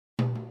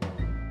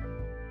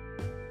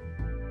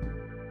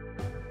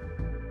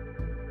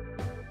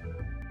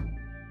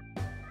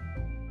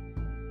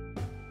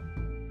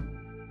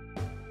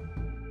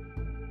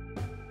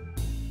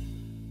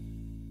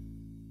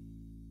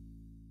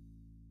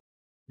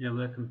Yeah,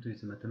 welcome to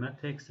Easy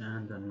Mathematics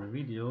and a new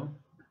video.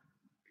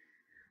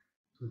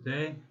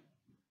 Today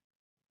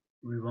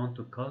we want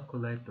to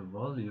calculate the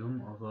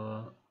volume of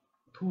a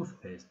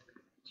toothpaste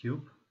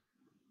tube.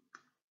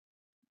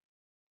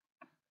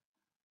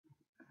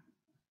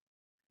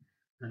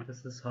 And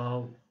this is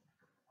how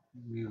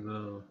we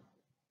will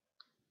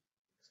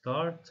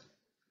start.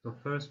 So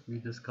first we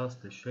discuss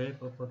the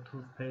shape of a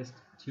toothpaste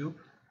tube.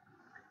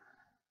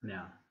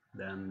 Yeah,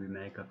 then we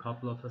make a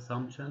couple of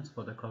assumptions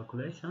for the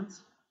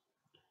calculations.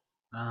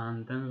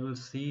 And then we will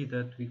see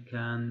that we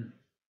can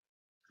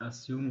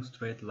assume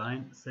straight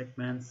line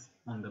segments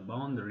on the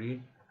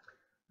boundary,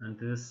 and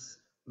this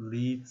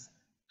leads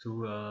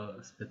to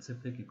a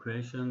specific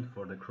equation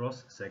for the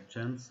cross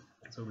sections.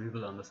 So we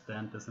will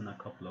understand this in a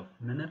couple of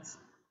minutes.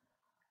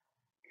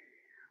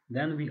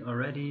 Then we are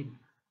ready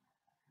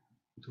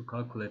to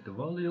calculate the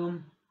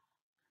volume.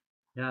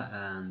 Yeah,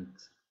 and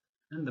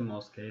in the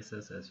most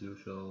cases, as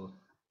usual,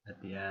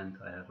 at the end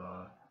I have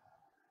a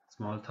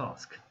small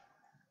task.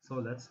 So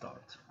let's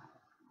start.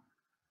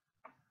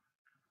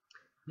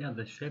 Yeah,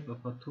 the shape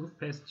of a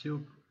toothpaste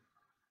tube.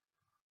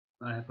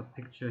 I have a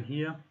picture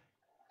here.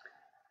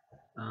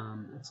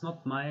 It's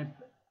not my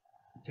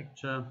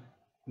picture,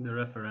 the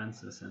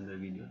reference is in the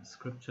video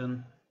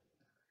description.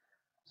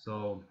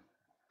 So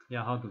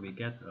yeah, how do we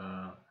get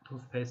a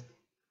toothpaste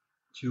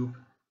tube?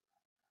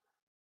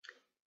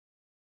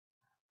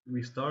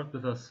 We start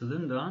with a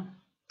cylinder,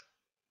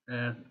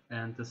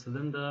 and the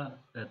cylinder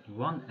at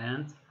one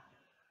end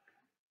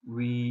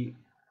we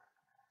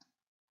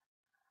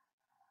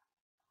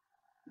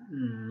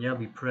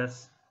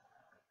press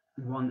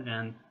one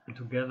end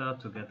together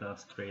to get a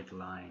straight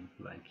line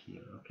like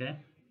here, okay?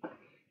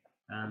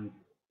 And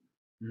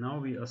now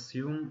we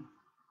assume,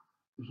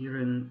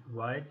 here in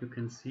white you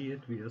can see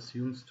it, we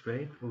assume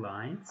straight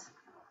lines.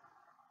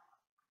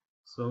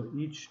 So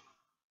each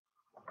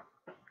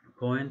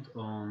point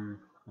on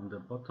the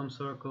bottom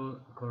circle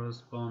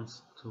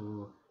corresponds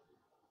to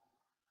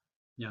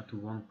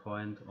one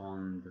point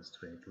on the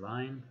straight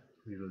line.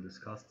 We will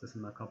discuss this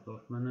in a couple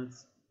of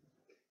minutes.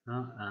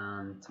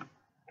 And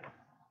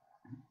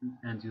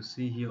you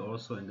see here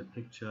also in the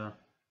picture,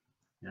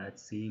 it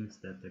seems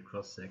that the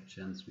cross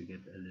sections we get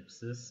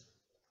ellipses,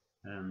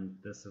 and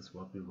this is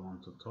what we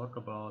want to talk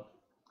about.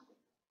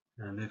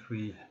 And if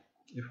we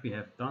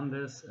have done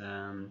this,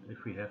 and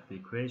if we have the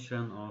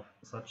equation of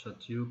such a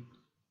tube,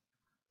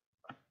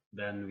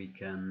 then we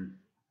can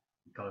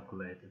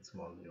calculate its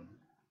volume.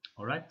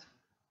 Alright,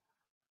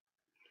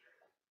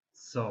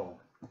 so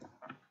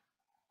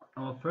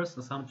our first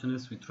assumption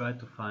is we try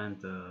to find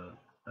the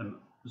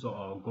so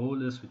our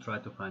goal is we try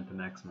to find the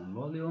maximum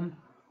volume.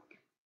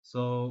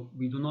 So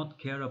we do not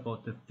care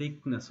about the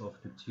thickness of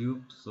the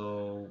tube.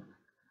 So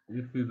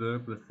if we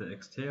work with the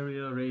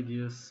exterior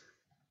radius,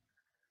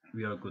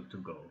 we are good to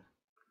go.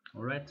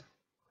 Alright,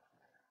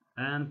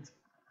 and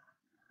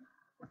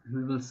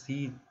we will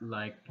see,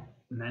 like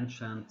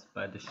mentioned,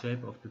 by the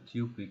shape of the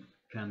tube we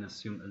can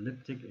assume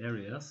elliptic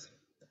areas.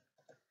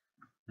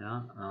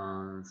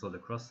 So the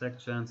cross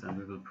sections, and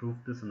we will prove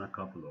this in a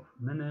couple of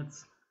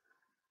minutes.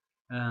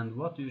 And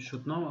what you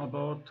should know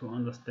about to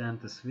understand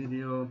this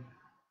video: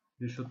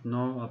 you should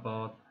know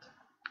about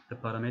the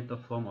parameter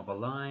form of a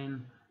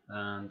line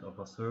and of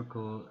a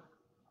circle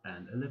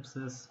and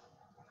ellipses,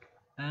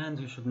 and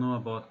you should know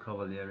about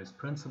Cavalieri's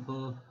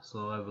principle.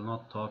 So I will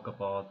not talk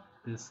about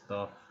this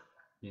stuff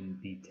in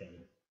detail.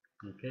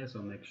 Okay, so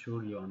make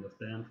sure you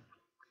understand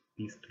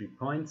these 3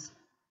 points.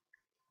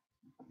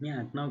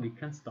 And now we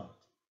can start.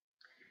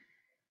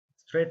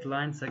 Straight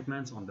line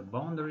segments on the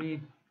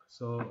boundary.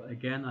 So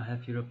again, I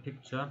have here a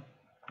picture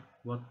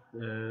what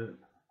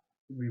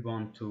we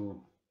want to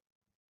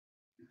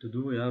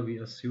do. We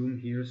assume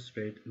here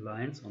straight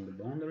lines on the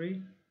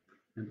boundary,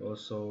 and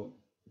also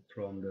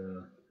from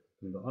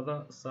the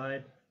other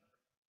side,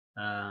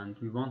 and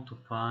we want to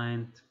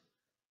find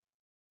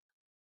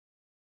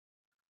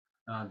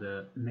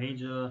the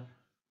major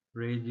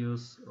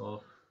radius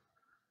of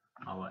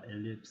our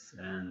ellipse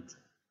and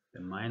the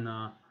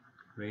minor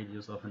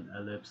radius of an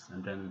ellipse,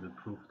 and then we will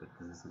prove that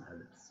this is an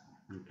ellipse.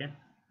 Okay,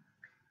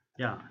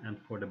 and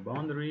for the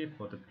boundary,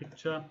 for the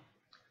picture,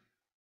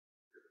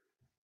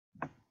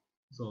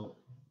 so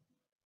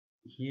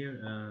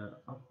here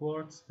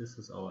upwards, this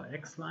is our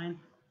x line.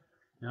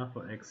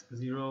 For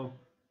x0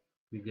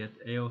 we get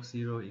a of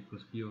 0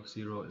 equals b of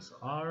 0 is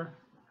r,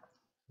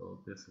 so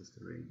this is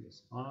the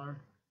radius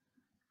r,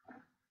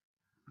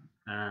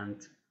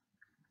 and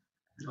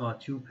our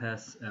tube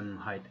has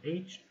height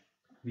h.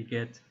 We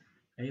get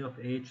a of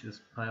h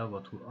is pi over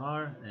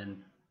 2r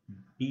and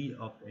b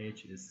of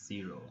h is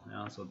 0.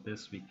 So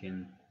this we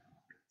can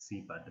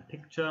see by the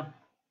picture.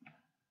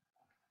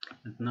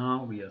 And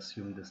now we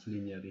assume this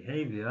linear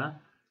behavior.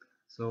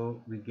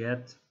 So we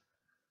get,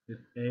 if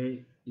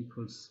a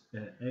equals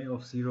a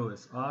of 0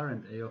 is r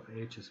and a of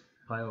h is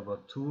pi over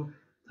 2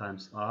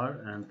 times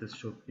r, and this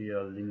should be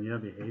a linear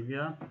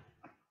behavior,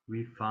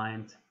 we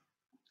find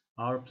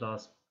r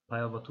plus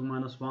pi over 2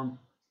 minus 1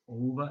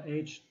 over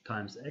h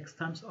times x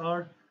times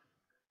r,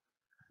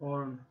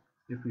 or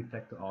If we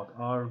factor out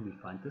r, we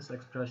find this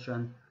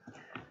expression,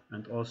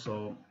 and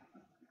also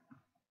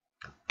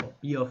for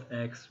b of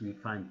x we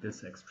find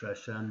this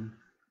expression.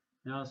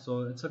 Yeah,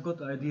 so it's a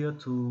good idea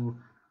to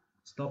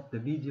stop the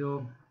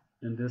video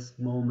in this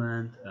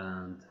moment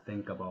and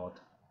think about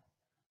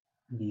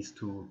these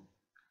two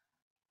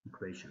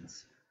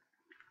equations.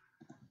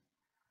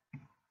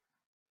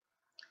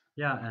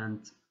 Yeah, and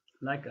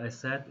like I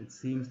said, it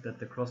seems that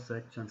the cross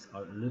sections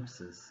are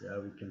ellipses. Yeah,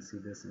 we can see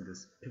this in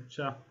this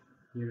picture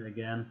here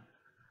again.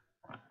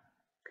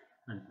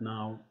 And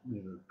now we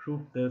will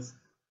prove this.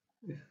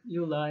 If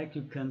you like,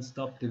 you can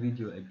stop the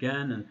video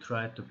again and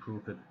try to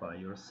prove it by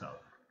yourself.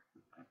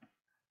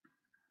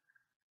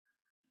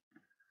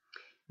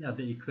 Yeah,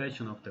 the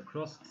equation of the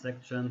cross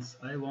sections.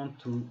 I want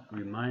to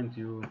remind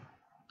you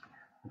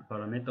the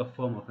parameter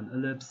form of an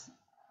ellipse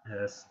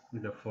has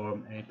the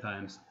form a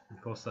times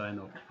cosine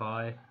of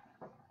phi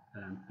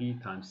and b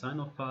times sine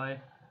of phi,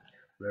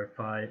 where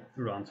phi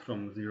runs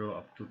from 0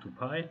 up to 2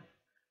 pi.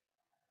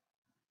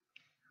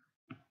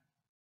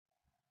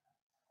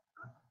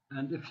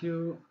 And if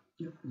you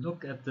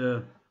look at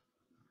the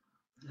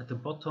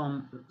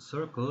bottom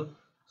circle,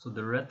 so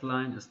the red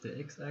line is the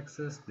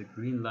x-axis, the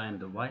green line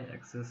the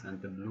y-axis,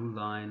 and the blue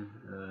line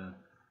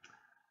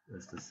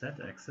is the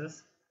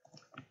z-axis.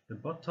 The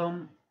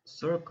bottom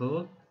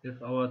circle,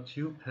 if our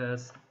tube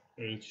has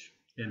h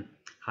in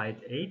height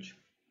h,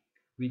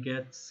 we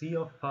get c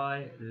of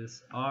phi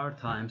is r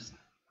times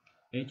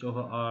h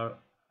over r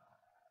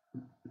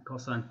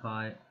cosine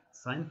phi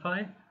sine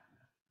phi,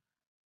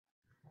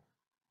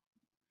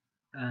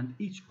 and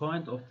each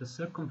point of the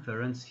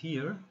circumference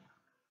here,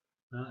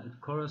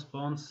 it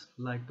corresponds,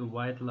 like the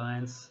white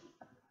lines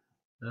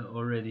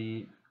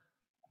already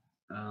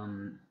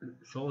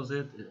shows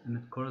it, and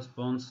it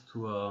corresponds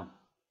to a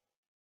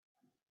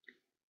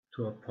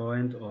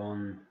point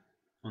on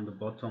the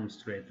bottom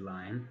straight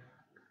line.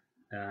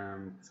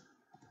 And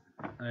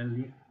I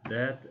leave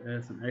that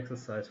as an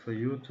exercise for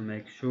you to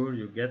make sure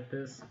you get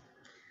this.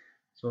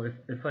 So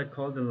if I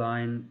call the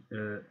line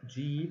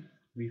g,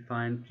 we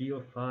find g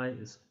of phi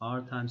is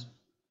r times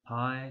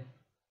pi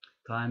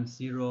times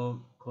 0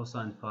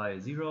 cosine phi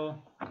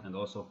 0, and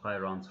also phi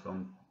runs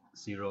from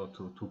 0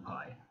 to 2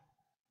 pi.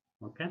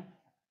 Okay?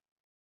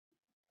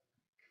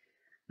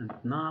 And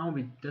now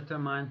we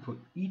determine for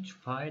each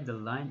phi the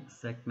line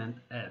segment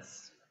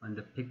S. In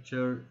the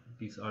picture,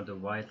 these are the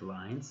white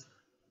lines,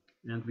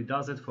 and we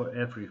does it for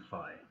every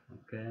phi.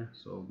 Okay,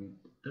 so we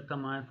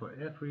determine for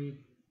every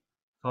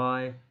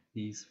phi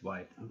these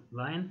white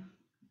line.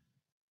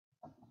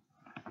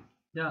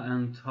 Yeah,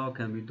 and how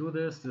can we do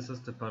this? This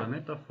is the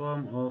parameter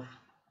form of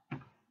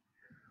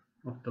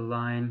the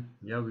line.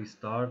 Yeah, we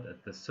start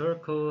at the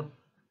circle,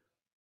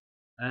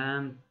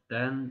 and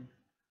then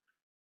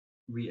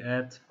we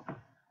add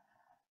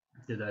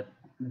the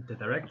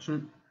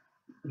direction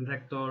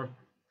vector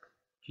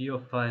g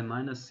of phi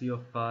minus c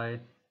of phi,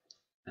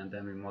 and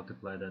then we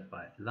multiply that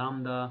by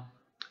lambda,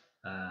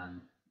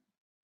 and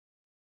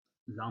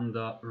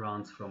lambda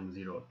runs from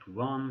 0 to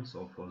 1,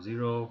 so for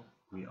 0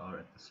 we are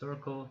at the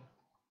circle,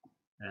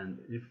 and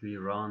if we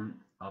run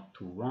up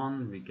to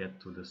 1 we get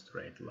to the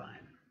straight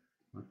line.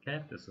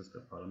 Okay, this is the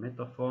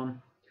parameter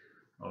form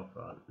of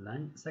a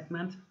line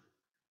segment.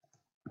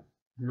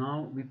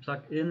 Now we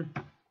plug in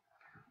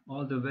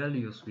all the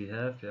values we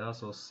have. Yeah,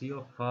 so c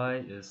of phi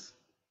is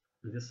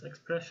this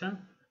expression,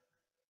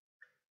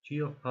 g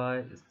of phi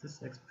is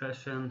this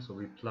expression, so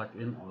we plug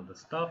in all the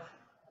stuff.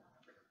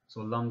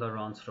 So lambda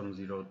runs from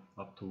 0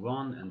 up to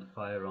 1 and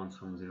phi runs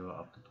from 0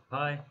 up to 2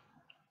 pi.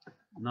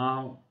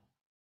 Now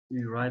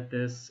we write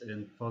this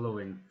in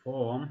following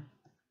form.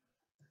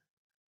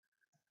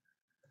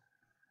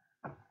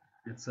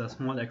 It's a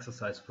small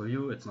exercise for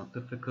you, it's not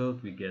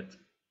difficult. We get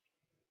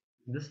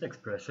this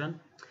expression,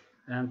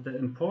 and the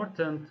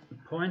important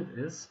point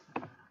is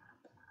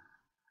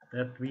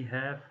that we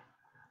have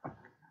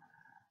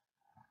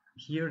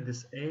here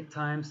this a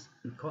times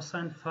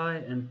cosine phi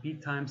and b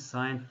times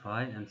sine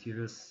phi, and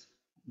here is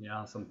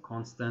some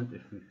constant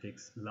if we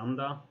fix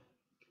lambda.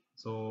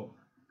 So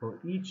for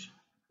each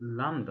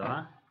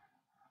lambda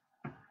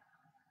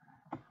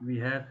we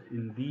have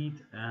indeed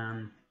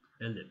an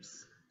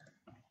ellipse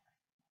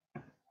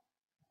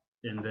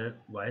in the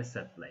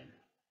yz plane.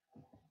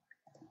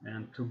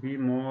 And to be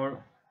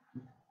more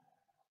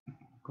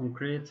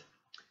concrete,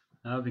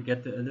 we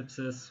get the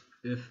ellipses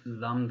if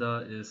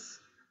lambda is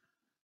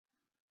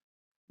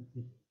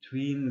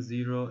between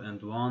 0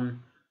 and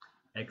 1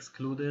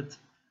 excluded.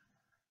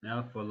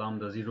 For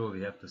lambda 0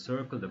 we have the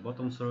circle, the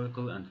bottom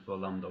circle, and for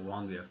lambda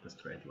 1 we have the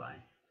straight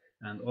line.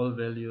 And all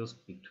values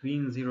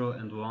between 0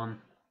 and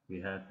 1 we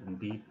have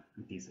indeed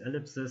these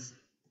ellipses.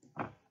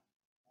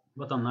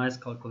 What a nice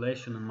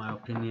calculation in my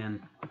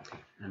opinion.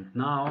 And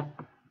now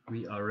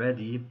we are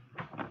ready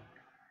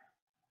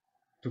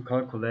to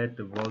calculate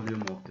the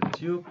volume of the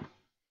tube.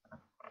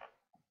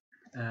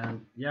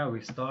 And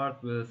we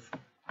start with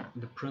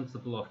the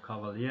principle of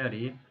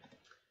Cavalieri,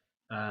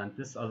 and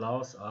this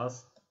allows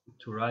us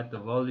to write the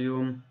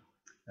volume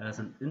as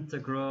an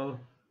integral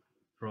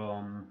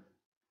from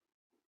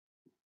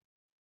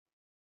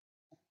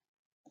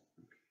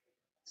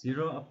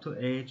 0 up to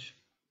h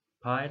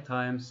pi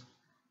times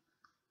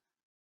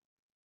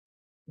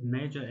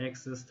major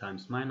axis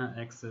times minor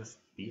axis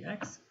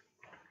dx.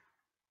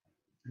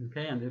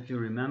 Okay, and if you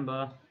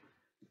remember,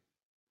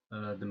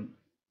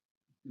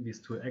 these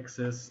two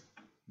axes,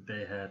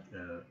 they had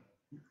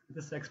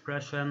this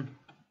expression.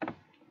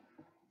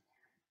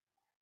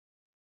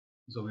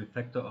 So we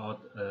factor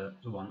out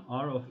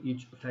 1r of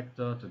each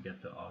factor to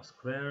get the r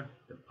square.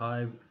 The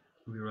pi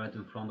we write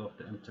in front of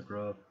the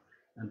integral.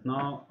 And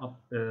now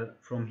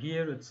from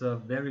here it's a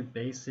very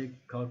basic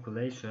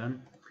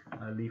calculation.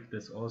 I leave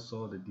this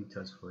also, the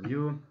details for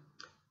you.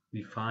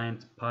 We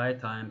find pi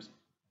times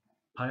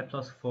pi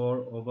plus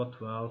 4 over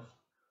 12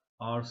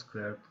 r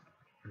squared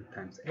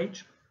times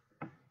h.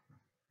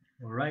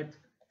 Alright,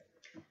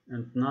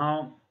 and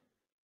now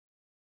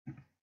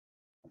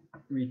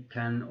we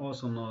can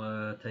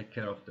also take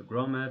care of the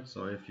grommet.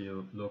 So if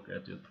you look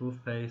at your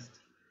toothpaste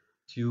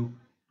tube,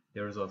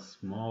 there is a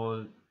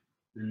small,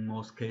 in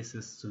most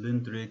cases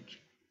cylindric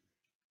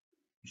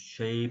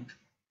shape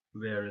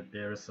where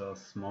there's a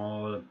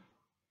small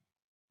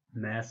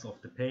mass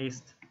of the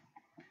paste.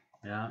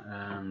 Yeah,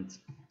 and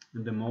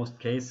in the most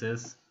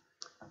cases,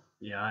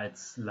 yeah,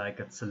 it's like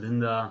a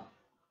cylinder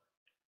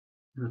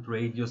with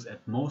radius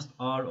at most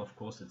r. Of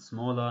course it's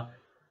smaller,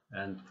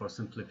 and for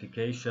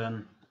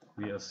simplification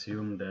we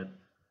assume that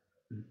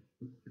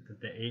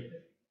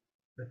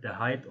the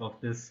height of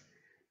this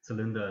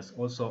cylinder is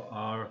also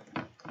r.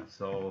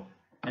 So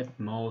at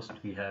most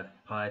we have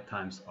pi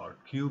times r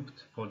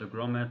cubed for the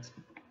grommet.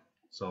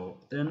 So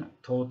in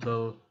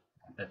total,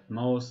 at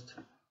most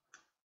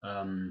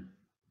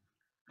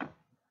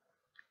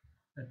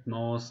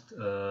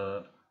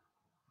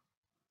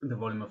the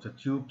volume of the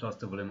tube plus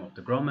the volume of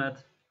the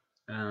grommet.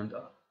 And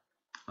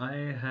I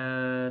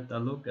had a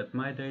look at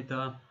my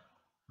data.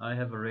 I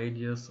have a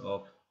radius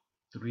of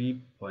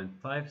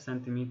 3.5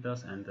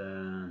 centimeters and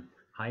a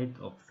height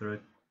of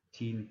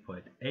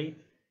 13.8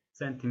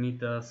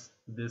 centimeters.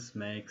 This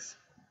makes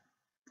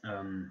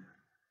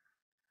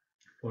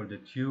for the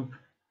tube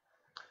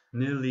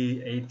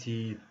nearly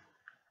 80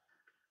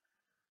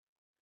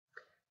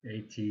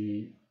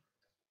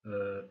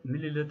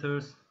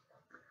 milliliters.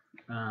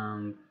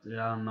 And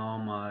yeah, now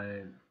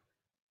my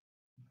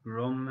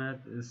grommet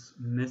is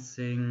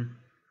missing.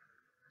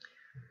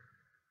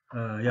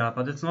 Yeah,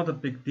 but it's not a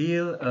big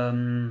deal.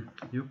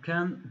 You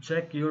can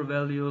check your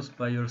values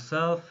by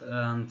yourself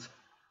and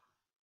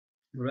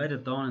write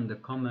it down in the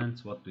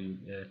comments what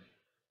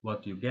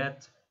you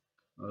get.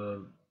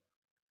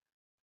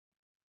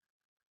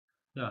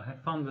 Yeah,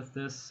 have fun with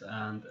this.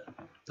 And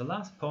the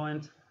last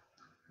point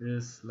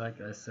is, like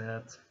I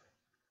said,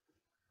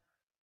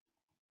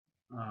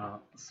 a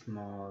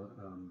small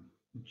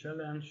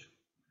challenge.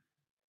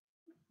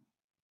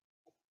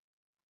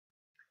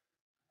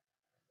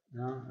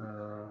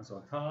 Yeah,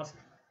 so a task.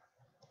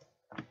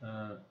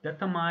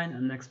 Determine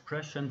an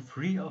expression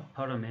free of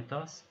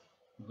parameters,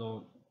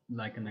 so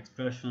like an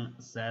expression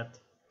z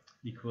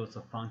equals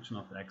a function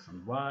of x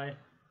and y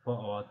for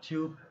our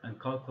tube,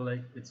 and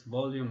calculate its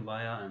volume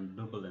via an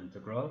double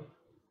integral.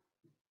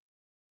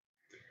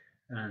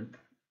 And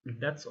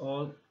that's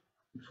all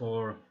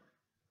for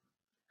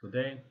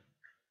today.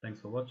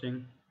 Thanks for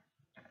watching.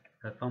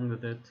 Have fun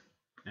with it.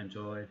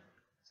 Enjoy.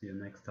 See you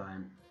next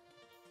time.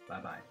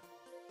 Bye bye.